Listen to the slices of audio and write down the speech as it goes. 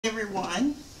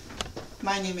Everyone,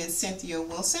 my name is Cynthia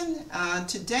Wilson.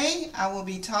 Today I will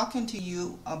be talking to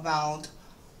you about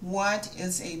what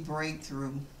is a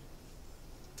breakthrough.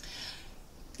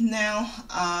 Now,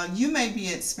 you may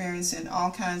be experiencing all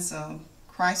kinds of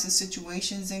crisis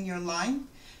situations in your life,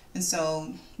 and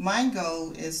so my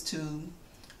goal is to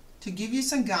give you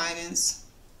some guidance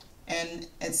and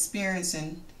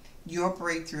experiencing your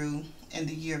breakthrough in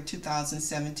the year of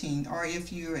 2017, or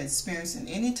if you're experiencing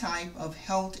any type of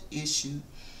health issue,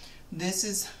 this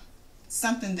is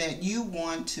something that you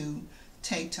want to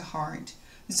take to heart.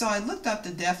 And so I looked up the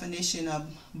definition of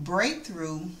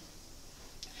breakthrough,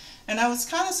 and I was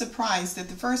kind of surprised that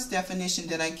the first definition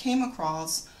that I came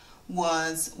across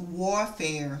was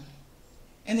warfare.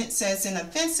 And it says an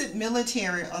offensive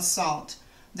military assault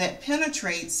that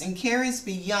penetrates and carries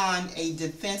beyond a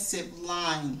defensive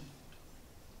line.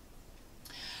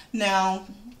 Now,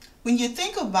 when you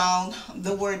think about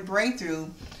the word breakthrough,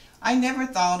 I never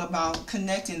thought about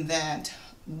connecting that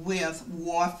with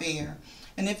warfare.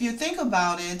 And if you think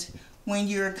about it, when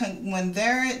you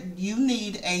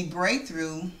need a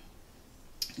breakthrough,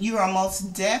 you are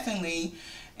most definitely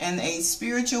in a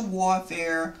spiritual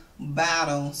warfare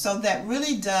battle. So that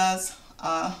really does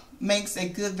makes a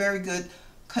very good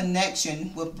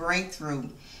connection with breakthrough,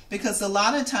 because a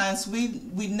lot of times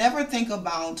we never think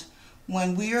about,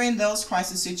 when we are in those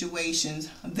crisis situations,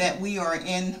 that we are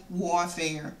in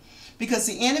warfare, because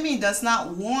the enemy does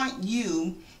not want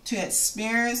you to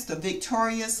experience the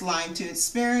victorious life, to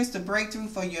experience the breakthrough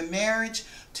for your marriage,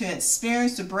 to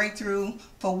experience the breakthrough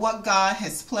for what God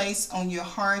has placed on your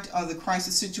heart, or the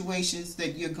crisis situations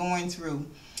that you're going through.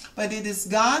 But it is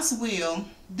God's will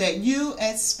that you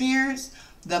experience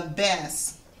the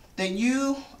best, that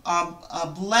you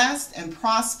are blessed and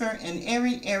prosper in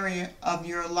every area of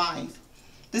your life.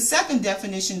 The second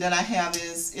definition that I have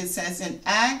is, it says an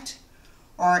act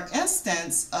or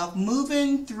instance of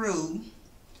moving through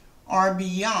or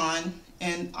beyond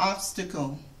an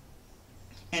obstacle.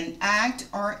 An act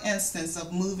or instance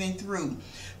of moving through.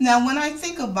 Now, when I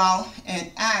think about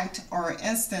an act or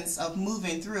instance of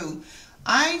moving through,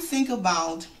 I think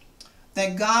about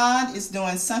that God is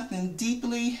doing something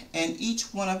deeply in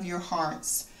each one of your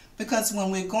hearts. Because when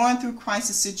we're going through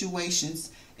crisis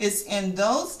situations, it's in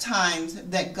those times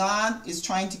that God is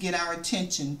trying to get our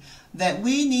attention, that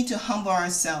we need to humble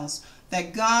ourselves,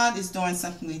 that God is doing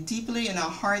something deeply in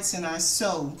our hearts and our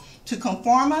soul to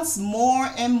conform us more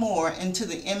and more into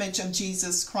the image of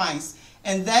Jesus Christ.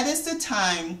 And that is the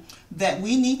time that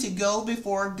we need to go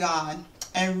before God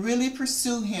and really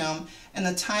pursue Him in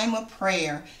a time of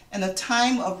prayer, in a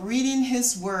time of reading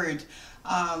His Word,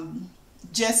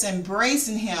 just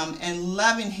embracing Him and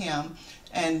loving Him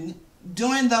and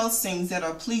doing those things that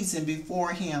are pleasing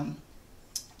before Him.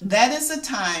 That is a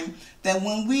time that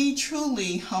when we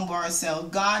truly humble ourselves,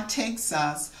 God takes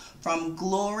us from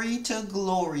glory to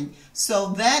glory.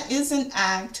 So that is an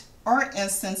act or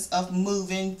instance of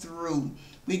moving through.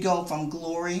 We go from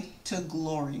glory to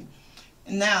glory.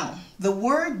 Now, the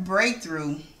word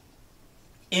breakthrough,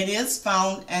 it is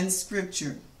found in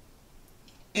Scripture.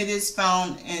 It is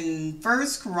found in 1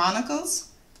 Chronicles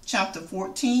chapter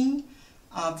 14,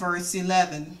 verse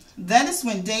 11. That is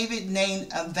when David named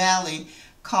a valley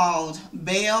called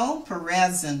Baal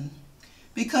Perazim,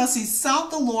 because he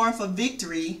sought the Lord for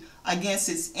victory against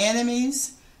his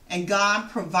enemies, and God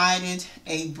provided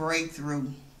a breakthrough.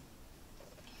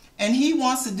 And He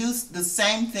wants to do the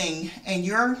same thing in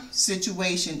your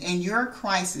situation, in your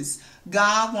crisis.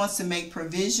 God wants to make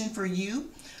provision for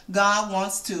you. God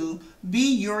wants to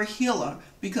be your healer,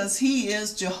 because He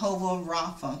is Jehovah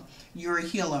Rapha, your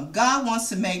healer. God wants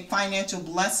to make financial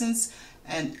blessings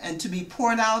and to be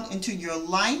poured out into your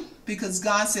life, because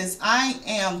God says, I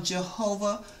am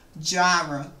Jehovah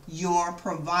Jireh, your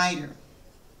provider.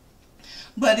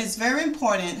 But it's very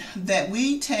important that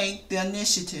we take the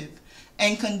initiative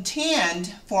and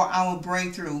contend for our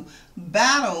breakthrough,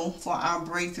 battle for our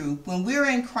breakthrough. When we're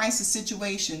in crisis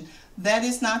situation, that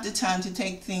is not the time to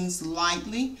take things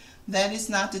lightly. That is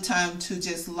not the time to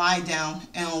just lie down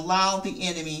and allow the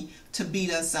enemy to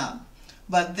beat us up.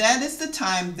 But that is the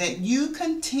time that you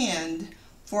contend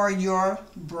for your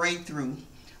breakthrough.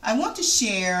 I want to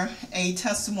share a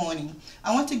testimony.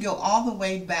 I want to go all the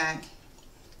way back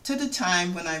to the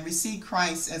time when I received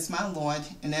Christ as my Lord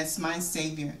and as my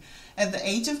Savior. At the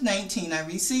age of 19, I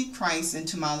received Christ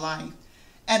into my life.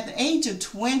 At the age of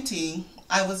 20,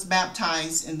 I was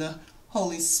baptized in the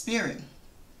Holy Spirit.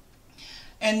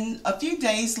 And a few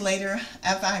days later,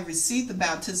 after I received the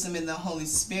baptism in the Holy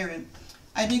Spirit,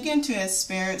 I began to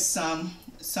experience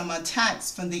some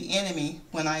attacks from the enemy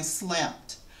when I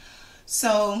slept.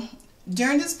 So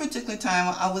during this particular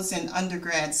time, I was in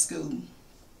undergrad school.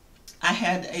 I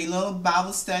had a little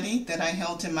Bible study that I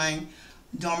held in my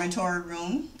dormitory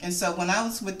room. And so when I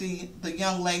was with the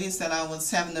young ladies that I was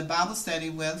having the Bible study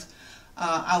with,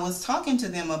 I was talking to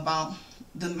them about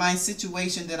my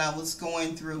situation that I was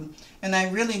going through, and I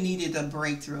really needed a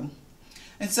breakthrough.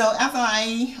 And so after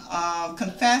I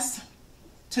confessed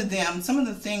to them some of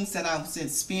the things that I was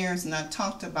experiencing, and I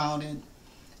talked about it,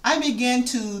 I began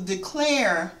to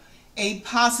declare a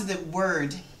positive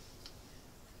word.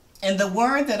 And the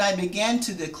word that I began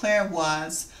to declare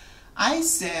was, I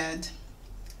said,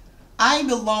 I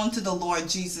belong to the Lord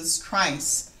Jesus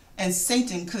Christ, and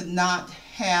Satan could not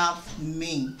have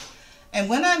me. And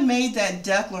when I made that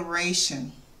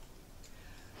declaration,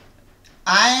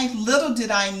 little did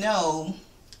I know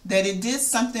that it did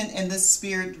something in the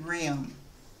spirit realm.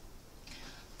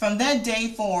 From that day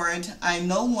forward, I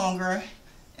no longer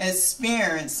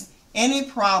experienced any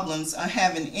problems or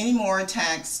having any more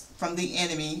attacks from the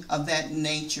enemy of that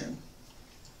nature.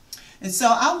 And so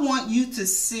I want you to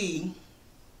see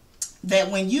that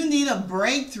when you need a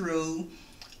breakthrough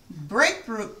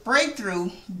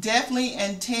definitely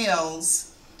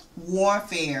entails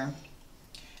warfare,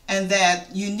 and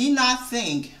that you need not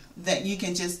think that you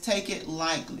can just take it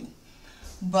lightly,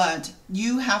 but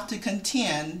you have to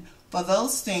contend for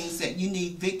those things that you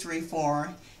need victory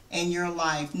for in your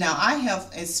life. Now, I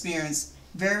have experienced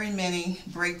very many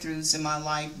breakthroughs in my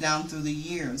life down through the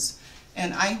years,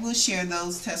 and I will share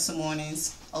those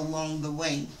testimonies along the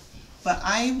way. But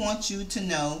I want you to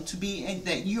know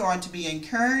that you are to be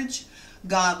encouraged.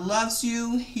 God loves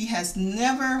you. He has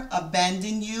never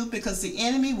abandoned you, because the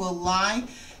enemy will lie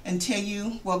and tell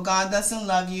you, well, God doesn't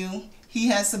love you. He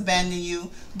has abandoned you.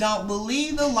 Don't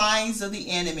believe the lies of the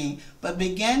enemy, but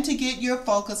begin to get your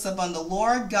focus upon the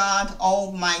Lord God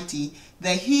Almighty,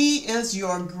 that He is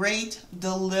your great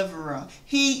deliverer.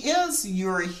 He is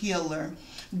your healer.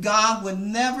 God would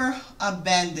never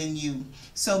abandon you.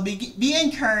 So be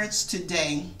encouraged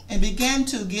today and begin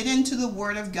to get into the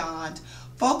Word of God.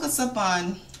 Focus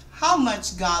upon how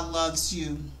much God loves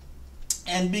you,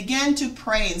 and begin to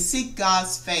pray and seek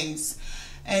God's face,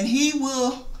 and He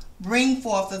will bring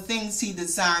forth the things He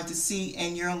desires to see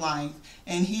in your life,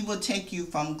 and He will take you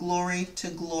from glory to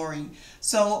glory.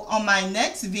 So on my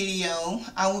next video,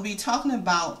 I will be talking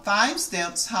about 5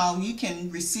 steps how you can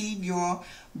receive your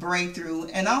breakthrough,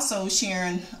 and also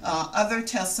sharing other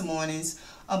testimonies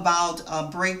about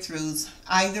breakthroughs,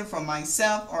 either for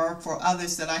myself or for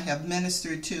others that I have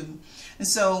ministered to. And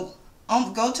so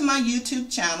go to my YouTube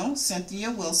channel,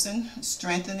 Cynthia Wilson,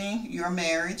 Strengthening Your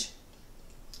Marriage,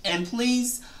 and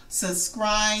please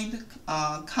subscribe,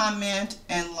 comment,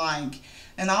 and like.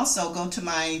 And also go to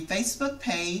my Facebook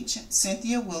page,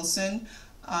 Cynthia Wilson,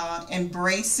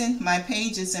 my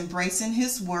page is Embracing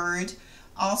His Word.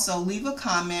 Also, leave a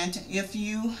comment if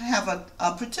you have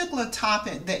a particular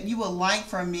topic that you would like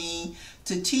for me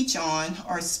to teach on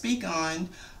or speak on.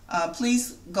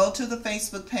 Please go to the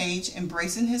Facebook page,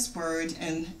 Embracing His Word,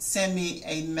 and send me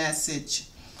a message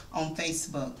on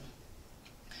Facebook.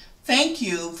 Thank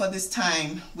you for this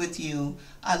time with you.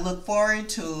 I look forward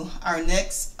to our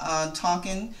next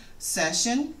talking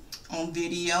session on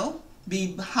video.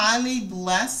 Be highly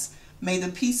blessed. May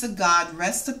the peace of God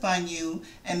rest upon you,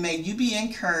 and may you be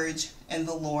encouraged in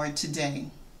the Lord today.